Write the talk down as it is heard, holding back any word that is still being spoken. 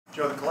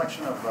Joe, the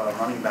collection of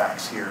running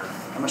backs here,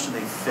 how much do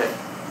they fit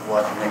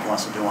what Nick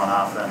wants to do on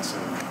offense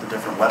and the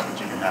different weapons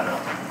you can have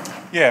out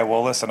there? Yeah,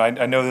 well, listen,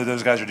 I know that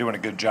those guys are doing a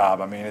good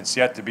job. I mean, it's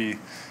yet to be,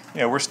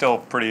 we're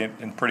still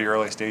in pretty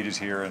early stages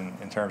here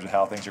in terms of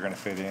how things are going to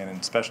fit in,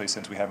 and especially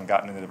since we haven't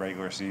gotten into the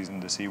regular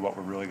season to see what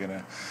we're really going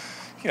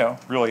to,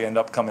 really end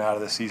up coming out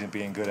of this season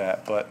being good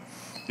at. But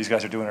these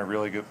guys are doing a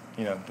really good,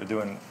 they're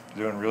doing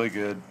really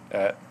good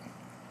at,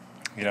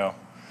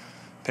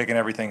 picking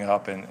everything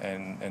up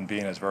and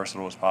being as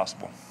versatile as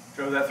possible.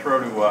 Joe, that throw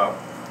to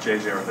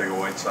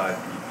arcega-whiteside,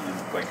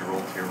 like you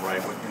rolled to your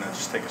right.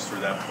 Just take us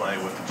through that play.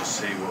 What did you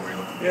see? What were you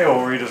looking for? Yeah,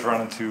 well, we were just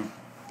running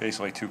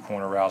basically two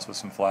corner routes with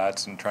some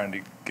flats and trying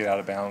to get out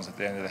of bounds at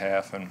the end of the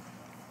half and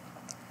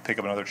pick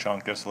up another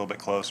chunk, get us a little bit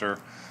closer.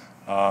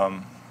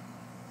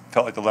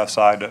 Felt like the left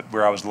side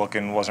where I was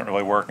looking wasn't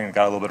really working.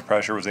 Got a little bit of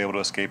pressure, was able to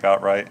escape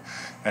outright,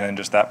 and then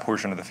just that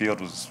portion of the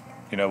field was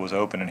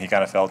open, and he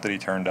kind of felt it. He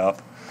turned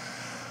up.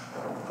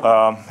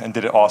 And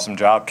did an awesome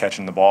job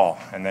catching the ball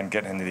and then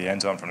getting into the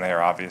end zone from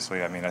there,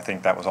 obviously. I mean, I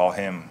think that was all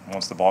him.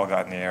 Once the ball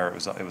got in the air,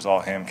 it was all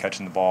him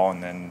catching the ball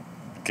and then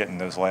getting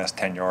those last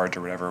 10 yards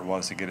or whatever it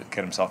was to get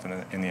himself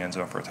in the end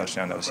zone for a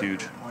touchdown. That was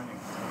huge.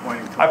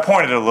 I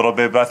pointed a little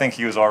bit, but I think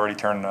he was already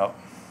turning up.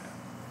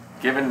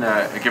 Given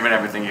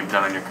everything you've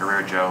done in your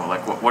career, Joe,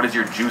 like what is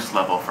your juice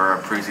level for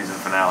a preseason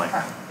finale?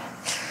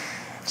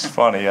 It's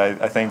funny.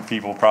 I think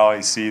people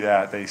probably see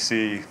that. They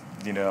see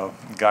a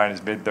guy in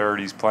his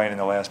mid-30s playing in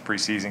the last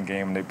preseason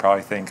game, and they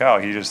probably think, oh,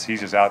 he's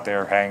just out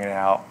there hanging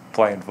out,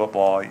 playing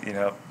football,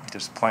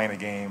 just playing a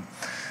game.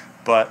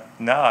 But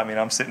no, I mean,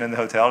 I'm sitting in the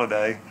hotel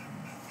today,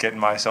 getting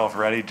myself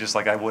ready just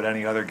like I would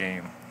any other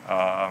game.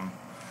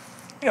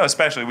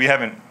 Especially we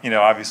haven't,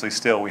 obviously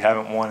still we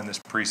haven't won in this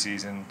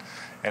preseason,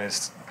 and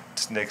it's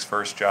Nick's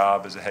first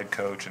job as a head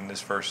coach and his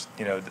first,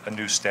 a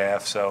new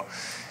staff. So.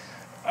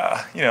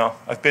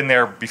 I've been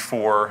there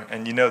before,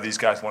 and these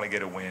guys want to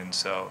get a win.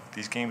 So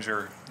these games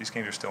are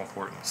still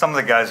important. Some of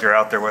the guys you're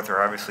out there with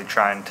are obviously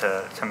trying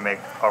to make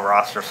a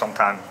roster.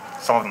 Sometimes,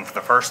 some of them for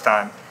the first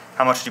time.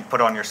 How much do you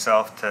put on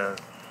yourself to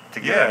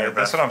get your best?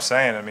 That's what I'm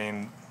saying. I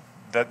mean,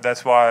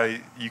 that's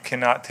why you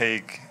cannot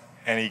take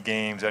any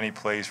games, any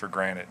plays for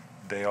granted.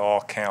 They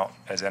all count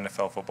as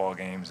NFL football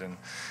games,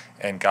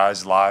 and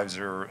guys' lives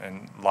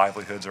and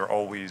livelihoods are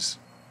always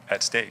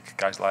at stake.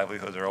 Guys'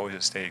 livelihoods are always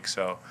at stake.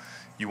 So.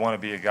 You want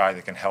to be a guy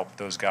that can help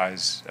those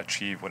guys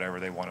achieve whatever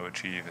they want to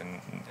achieve,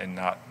 and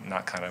not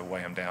kind of weigh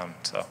them down.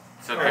 So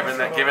given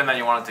that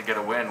you wanted to get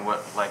a win,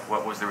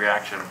 what was the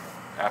reaction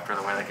after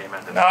the way that game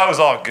ended? No, it was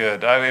all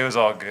good. It was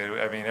all good.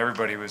 I mean,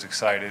 everybody was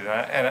excited,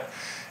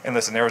 and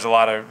listen, there was a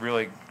lot of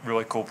really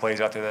cool plays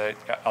out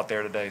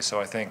there today. So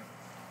I think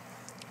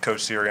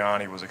Coach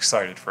Sirianni was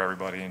excited for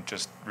everybody and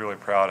just really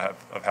proud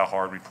of how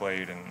hard we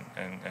played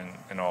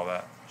and all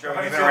that. Joe,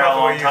 you've been around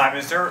a long time.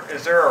 Is there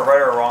a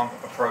right or wrong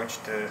approach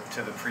to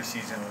the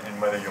preseason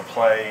and whether you'll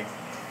play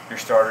your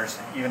starters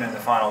even in the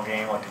final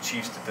game like the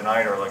Chiefs did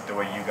tonight, or like the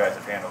way you guys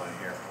have handled it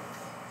here?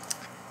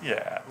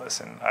 Yeah,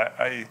 listen,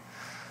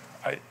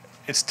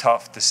 it's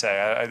tough to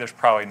say. There's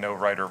probably no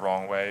right or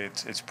wrong way.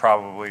 It's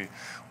probably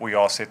we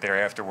all sit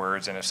there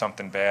afterwards, and if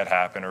something bad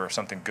happened or if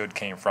something good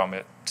came from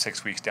it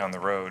 6 weeks down the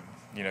road,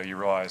 you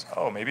realize,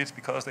 oh, maybe it's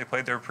because they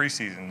played their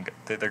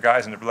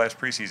guys in their last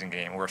preseason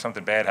game, or if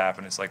something bad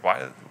happened, it's like,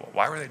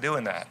 why were they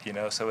doing that?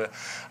 So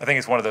I think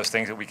it's one of those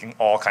things that we can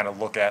all kind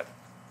of look at,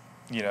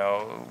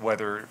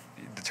 whether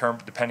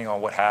depending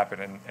on what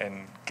happened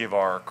and give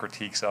our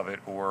critiques of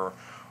it or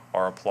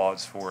our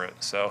applause for it.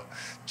 So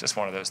just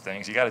one of those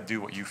things. You got to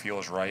do what you feel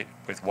is right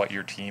with what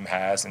your team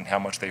has and how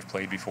much they've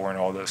played before and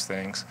all those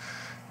things,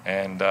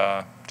 and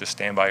just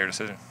stand by your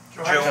decision.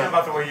 Joe, how do you feel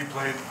about the way you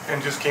played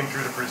and just came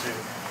through the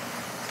preseason?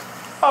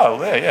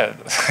 Oh, yeah.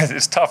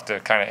 It's tough to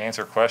kind of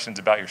answer questions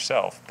about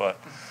yourself. But,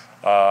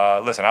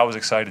 listen, I was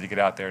excited to get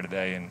out there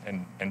today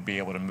and be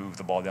able to move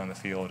the ball down the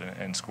field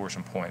and score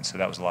some points. So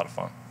that was a lot of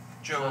fun.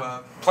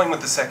 Joe, playing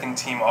with the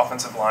second-team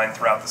offensive line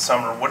throughout the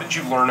summer, what did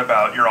you learn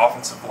about your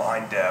offensive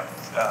line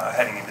depth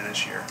heading into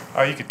this year?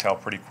 You could tell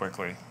pretty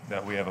quickly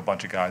that we have a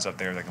bunch of guys up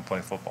there that can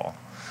play football.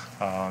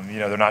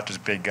 They're not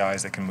just big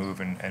guys that can move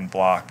and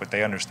block, but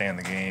they understand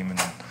the game.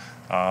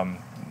 And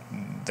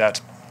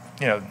that's,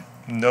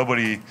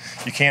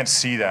 you can't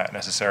see that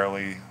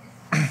necessarily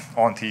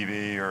on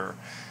TV or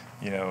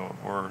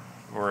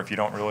if you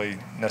don't really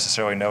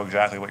necessarily know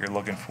exactly what you're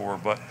looking for.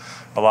 But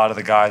a lot of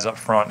the guys up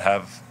front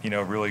have,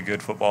 really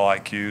good football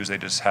IQs. They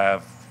just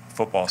have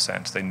football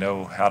sense. They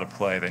know how to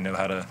play. They know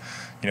how to,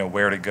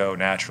 where to go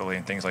naturally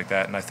and things like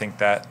that. And I think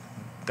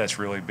that's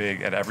really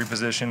big at every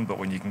position, but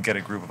when you can get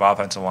a group of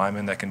offensive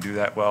linemen that can do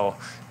that well,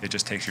 it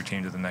just takes your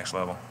team to the next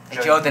level.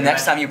 Hey Joe, the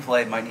next time you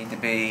play might need to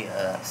be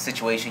a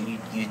situation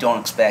you don't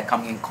expect,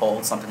 coming in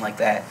cold, something like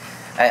that.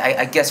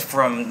 I guess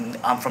from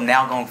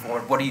now going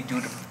forward, what do you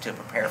do to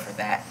prepare for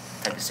that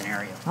type of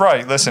scenario?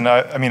 Right. Listen,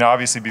 I mean,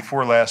 obviously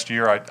before last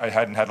year, I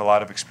hadn't had a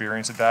lot of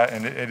experience at that,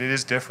 and it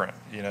is different.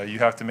 You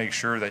have to make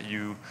sure that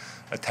you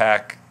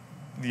attack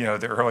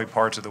the early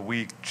parts of the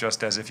week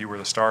just as if you were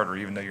the starter,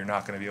 even though you're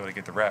not going to be able to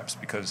get the reps.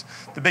 Because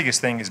the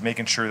biggest thing is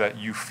making sure that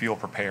you feel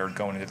prepared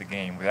going into the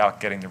game without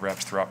getting the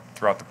reps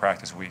throughout the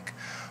practice week.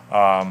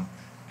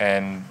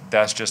 And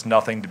that's just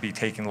nothing to be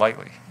taken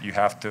lightly. You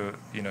have to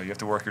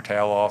work your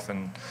tail off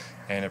and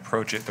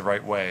approach it the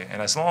right way.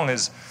 And as long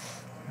as,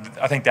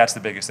 I think that's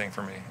the biggest thing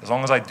for me. As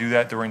long as I do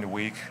that during the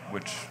week,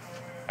 which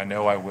I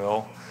know I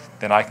will,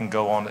 then I can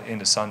go on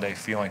into Sunday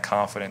feeling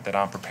confident that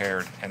I'm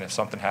prepared. And if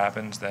something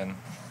happens, then,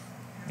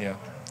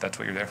 that's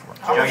what you're there for.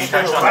 Joe, you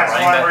touched on the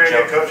running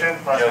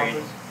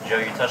back. Joe,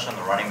 you touched on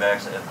the running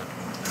backs at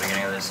the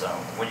beginning of this.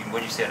 What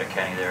did you say to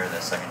Kenny there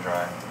that second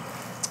drive?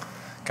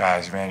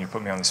 Guys, man, you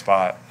put me on the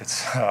spot.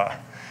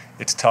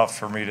 It's tough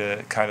for me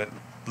to kind of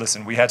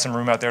listen. We had some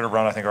room out there to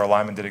run. I think our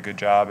linemen did a good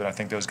job, and I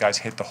think those guys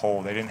hit the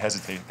hole. They didn't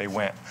hesitate. They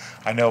went.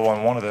 I know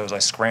on one of those I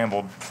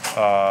scrambled.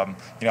 I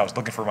was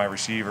looking for my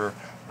receiver,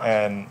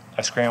 and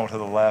I scrambled to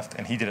the left,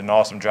 and he did an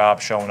awesome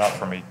job showing up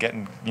for me,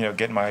 getting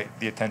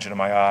the attention of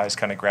my eyes,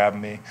 kind of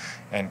grabbing me,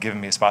 and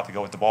giving me a spot to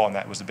go with the ball. And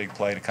that was a big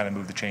play to kind of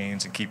move the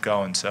chains and keep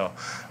going. So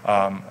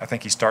I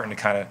think he's starting to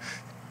kind of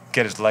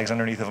get his legs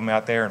underneath of him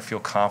out there and feel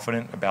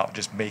confident about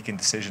just making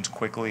decisions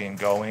quickly and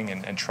going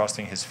and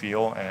trusting his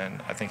feel,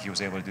 and I think he was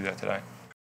able to do that today.